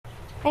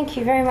Thank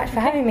you very much for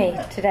having me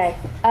today.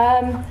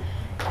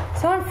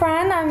 So I'm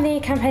Fran, I'm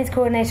the campaigns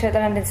coordinator at the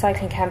London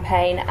Cycling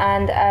Campaign,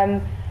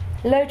 and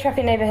low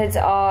traffic neighbourhoods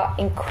are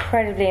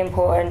incredibly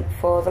important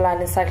for the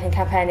London Cycling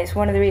Campaign. It's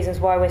one of the reasons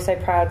why we're so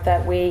proud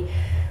that we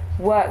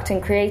worked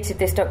and created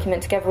this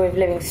document together with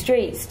Living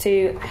Streets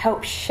to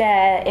help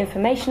share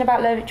information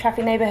about low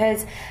traffic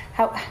neighbourhoods,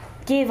 help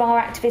give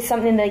our activists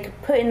something they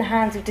could put in the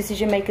hands of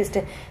decision makers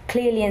to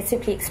clearly and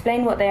simply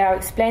explain what they are,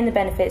 explain the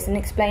benefits, and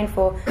explain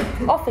for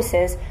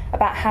officers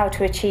about how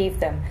to achieve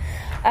them.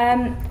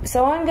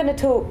 So I'm going to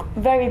talk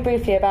very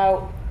briefly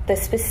about the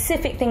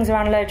specific things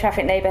around low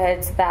traffic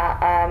neighbourhoods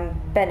that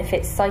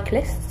benefit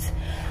cyclists.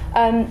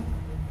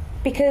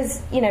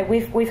 Because, you know,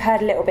 we've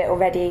heard a little bit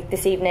already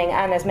this evening,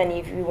 and as many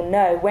of you will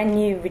know, when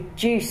you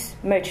reduce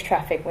motor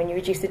traffic, when you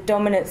reduce the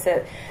dominance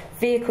that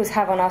vehicles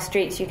have on our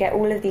streets, you get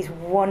all of these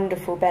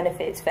wonderful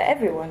benefits for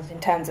everyone in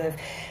terms of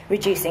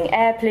reducing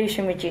air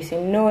pollution,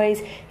 reducing noise.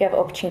 You have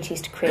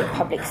opportunities to create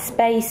public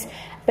space,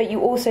 but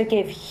you also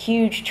give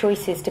huge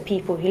choices to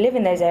people who live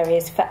in those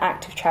areas for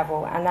active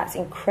travel, and that's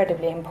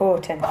incredibly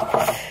important.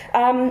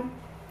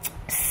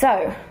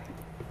 So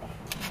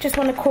just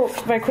want to talk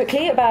very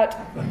quickly about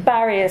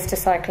barriers to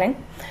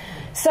cycling.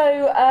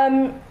 So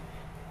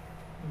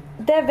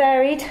they're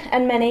varied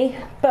and many,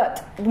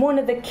 but one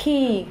of the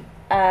key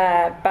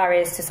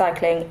barriers to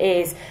cycling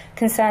is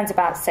concerns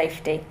about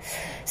safety.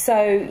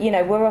 So, you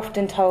know, we're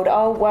often told,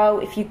 oh, well,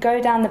 if you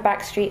go down the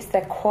back streets,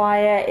 they're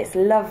quiet, it's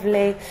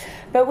lovely.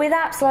 But with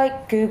apps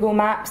like Google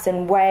Maps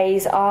and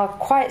Waze, our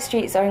quiet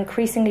streets are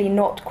increasingly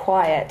not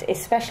quiet,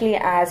 especially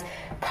as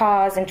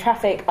cars and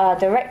traffic are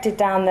directed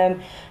down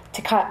them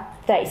to cut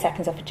 30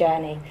 seconds off a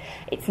journey.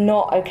 It's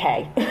not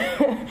okay.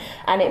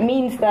 And it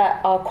means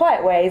that our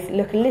quiet ways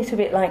look a little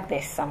bit like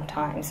this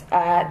sometimes.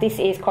 This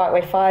is Quiet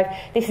Way 5.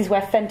 This is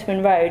where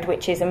Fenton Road,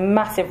 which is a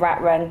massive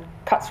rat run,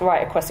 cuts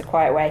right across the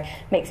quiet way,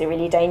 makes it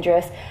really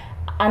dangerous.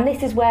 And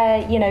this is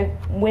where, you know,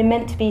 we're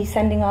meant to be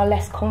sending our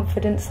less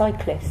confident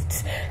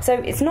cyclists. So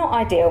it's not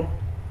ideal.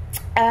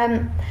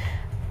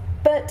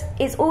 But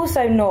it's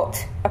also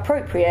not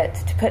appropriate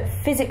to put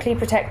physically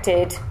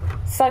protected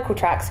cycle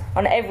tracks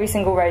on every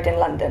single road in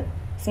London.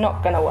 It's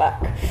not going to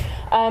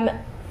work.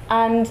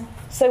 And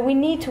so we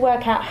need to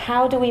work out,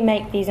 how do we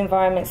make these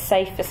environments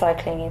safe for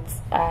cycling?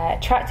 It's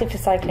attractive for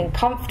cycling,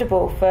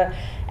 comfortable for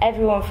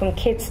everyone from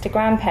kids to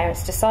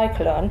grandparents to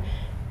cycle on,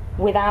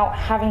 without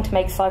having to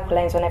make cycle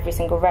lanes on every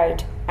single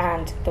road.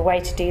 And the way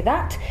to do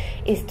that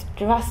is to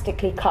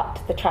drastically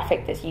cut the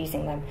traffic that's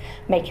using them,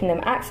 making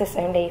them access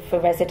only for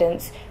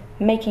residents,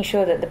 making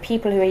sure that the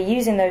people who are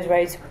using those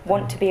roads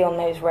want to be on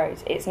those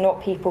roads. It's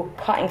not people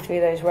cutting through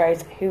those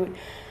roads who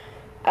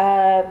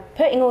are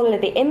putting all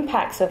of the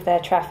impacts of their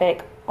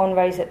traffic on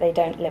roads that they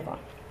don't live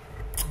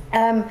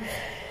on.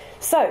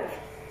 So,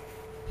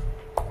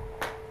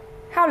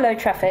 how low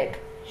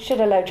traffic should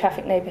a low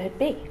traffic neighbourhood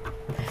be?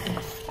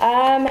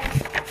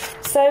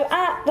 So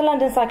at the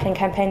London Cycling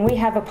Campaign, we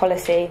have a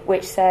policy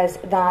which says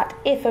that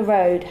if a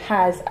road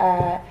has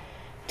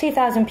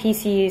 2,000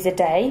 PCUs a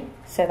day,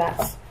 so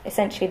that's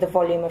essentially the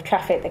volume of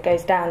traffic that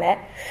goes down it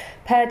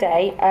per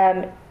day,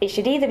 it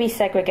should either be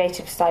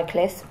segregated for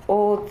cyclists,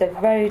 or the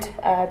road,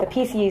 the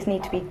PCUs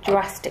need to be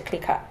drastically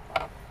cut.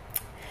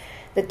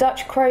 The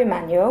Dutch Crow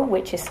manual,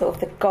 which is sort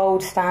of the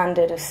gold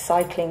standard of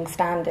cycling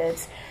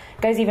standards,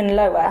 goes even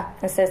lower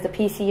and says the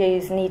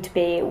PCUs need to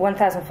be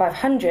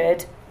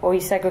 1,500, or you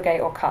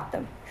segregate or cut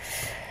them.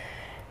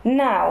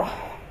 Now,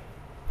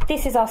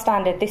 this is our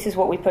standard, this is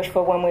what we push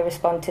for when we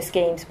respond to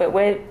schemes, but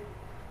we're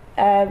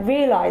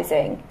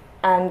realising,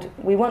 and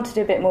we want to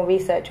do a bit more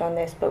research on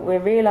this, but we're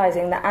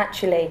realising that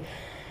actually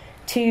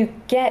to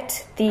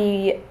get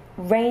the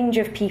range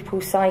of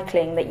people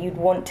cycling that you'd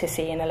want to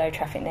see in a low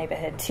traffic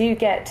neighbourhood, to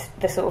get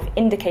the sort of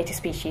indicator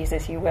species,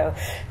 as you will,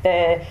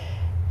 the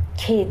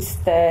kids,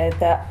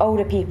 the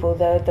older people,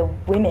 the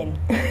women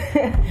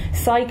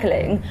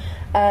cycling,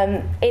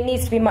 it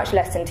needs to be much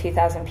less than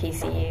 2,000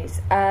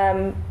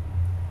 PCUs.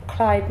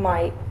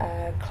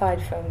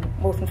 Clyde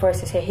from Waltham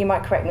Forest is here, he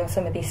might correct me on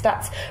some of these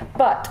stats,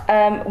 but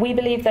we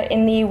believe that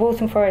in the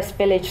Waltham Forest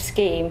Village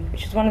scheme,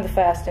 which was one of the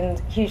first and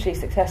hugely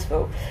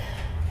successful,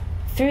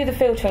 through the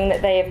filtering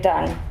that they have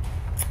done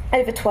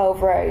over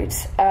 12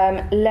 roads,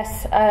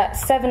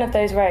 7 of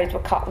those roads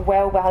were cut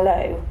well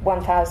below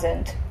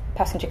 1,000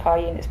 passenger car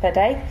units per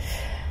day.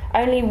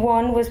 Only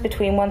one was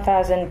between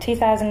 1,000 and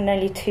 2,000, and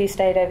only 2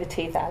 stayed over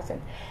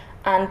 2,000.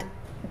 And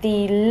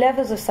the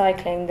levels of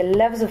cycling, the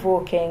levels of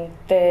walking,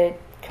 the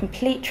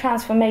complete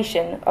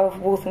transformation of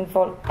Waltham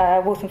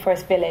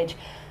Forest Village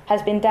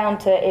has been down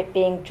to it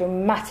being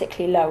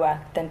dramatically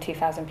lower than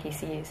 2,000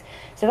 PCUs.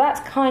 So that's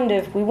kind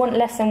of, we want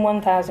less than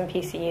 1,000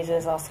 PCUs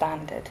as our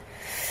standard.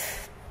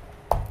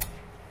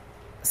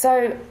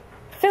 So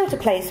filter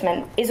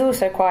placement is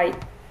also quite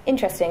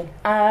interesting.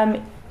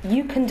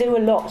 You can do a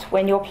lot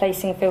when you're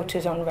placing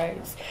filters on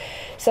roads.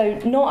 So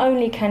not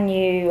only can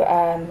you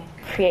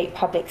create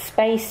public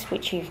space,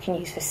 which you can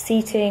use for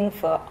seating,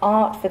 for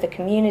art, for the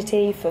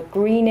community, for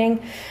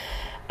greening,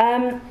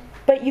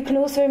 but But you can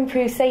also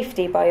improve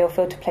safety by your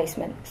filter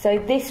placement. So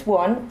this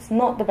one, it's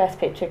not the best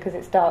picture because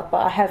it's dark,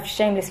 but I have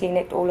shamelessly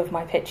nicked all of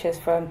my pictures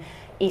from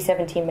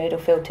E17 modal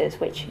filters,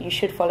 which you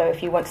should follow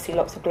if you want to see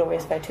lots of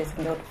glorious photos of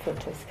modal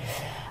filters.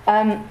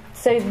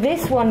 So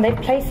this one, they've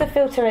placed the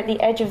filter at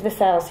the edge of the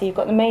cell, so you've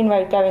got the main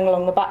road going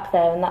along the back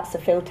there, and that's the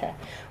filter.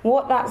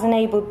 What that's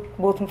enabled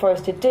Waltham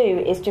Forest to do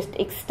is just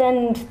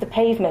extend the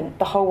pavement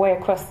the whole way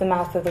across the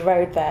mouth of the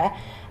road there,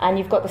 and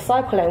you've got the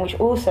cycle lane, which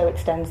also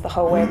extends the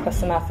whole way across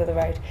the mouth of the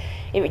road.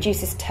 It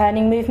reduces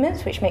turning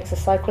movements, which makes the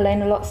cycle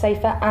lane a lot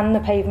safer, and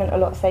the pavement a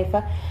lot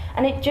safer,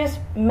 and it just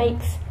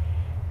makes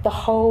the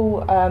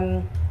whole...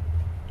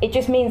 it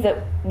just means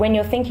that when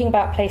you're thinking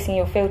about placing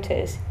your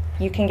filters,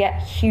 you can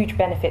get huge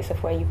benefits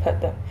of where you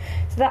put them.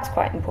 So that's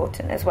quite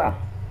important as well.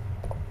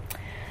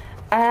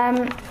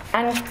 And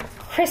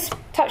Chris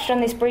touched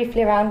on this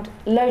briefly around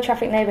low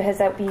traffic neighbourhoods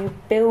that you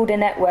build a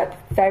network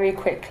very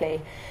quickly.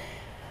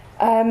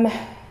 The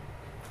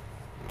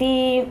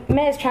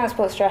Mayor's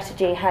Transport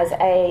Strategy has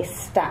a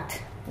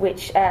stat,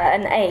 which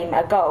an aim,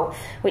 a goal,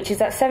 which is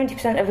that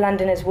 70% of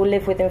Londoners will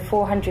live within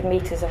 400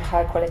 metres of a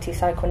high-quality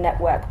cycle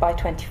network by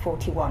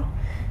 2041.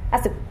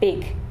 That's a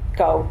big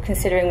goal,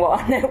 considering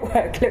what our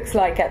network looks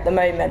like at the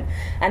moment.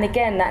 And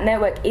again, that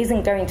network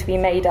isn't going to be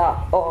made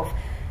up of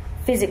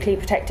physically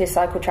protected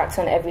cycle tracks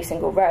on every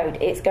single road.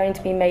 It's going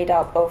to be made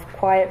up of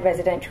quiet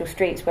residential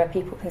streets where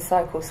people can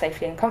cycle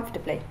safely and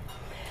comfortably.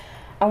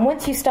 And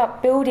once you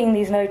start building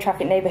these low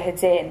traffic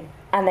neighbourhoods in,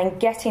 and then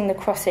getting the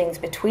crossings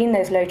between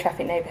those low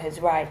traffic neighbourhoods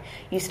right,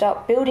 you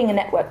start building a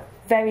network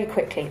very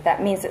quickly.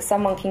 That means that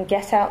someone can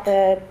get out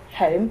their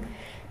home,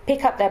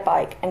 pick up their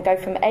bike, and go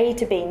from A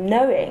to B,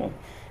 knowing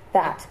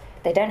that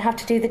they don't have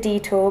to do the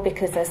detour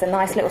because there's a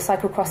nice little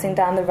cycle crossing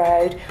down the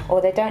road,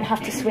 or they don't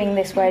have to swing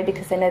this way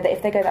because they know that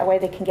if they go that way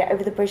they can get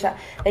over the bridge.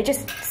 They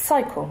just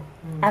cycle.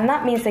 And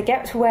that means they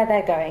get to where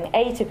they're going,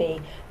 A to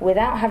B,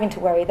 without having to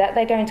worry that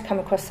they're going to come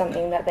across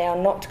something that they are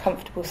not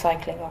comfortable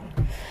cycling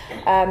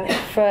on.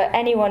 For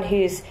anyone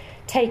who's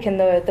taken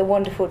the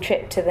wonderful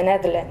trip to the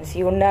Netherlands,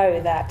 you'll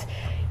know that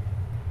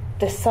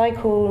the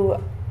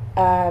cycle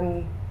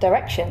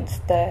directions,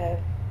 the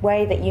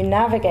way that you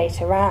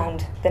navigate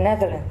around the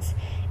Netherlands,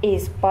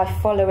 is by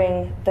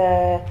following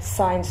the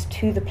signs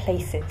to the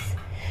places.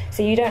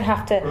 So you don't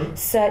have to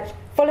search,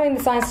 following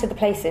the signs to the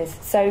places.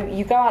 So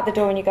you go out the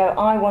door and you go,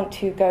 I want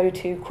to go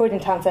to Croydon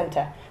Town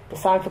Centre. The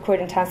sign for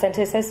Croydon Town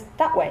Centre says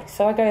that way,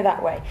 so I go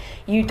that way.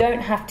 You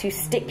don't have to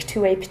stick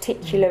to a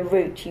particular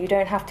route. You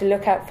don't have to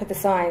look out for the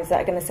signs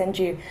that are going to send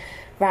you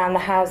round the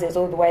houses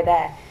all the way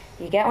there.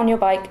 You get on your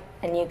bike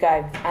and you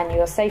go, and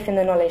you're safe in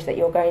the knowledge that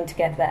you're going to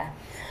get there.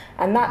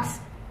 And that's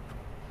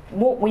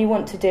what we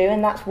want to do,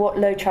 and that's what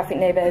low traffic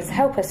neighbourhoods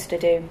help us to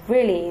do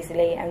really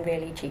easily and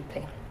really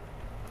cheaply.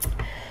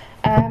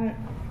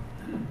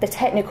 The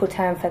technical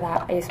term for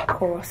that is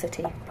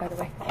porosity, by the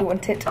way, if you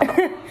want it.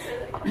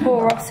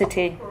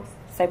 Porosity,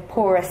 so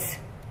porous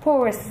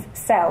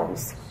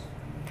cells.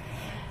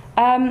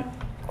 And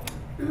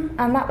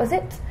that was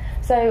it.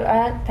 So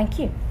thank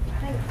you.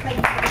 Thank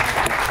you.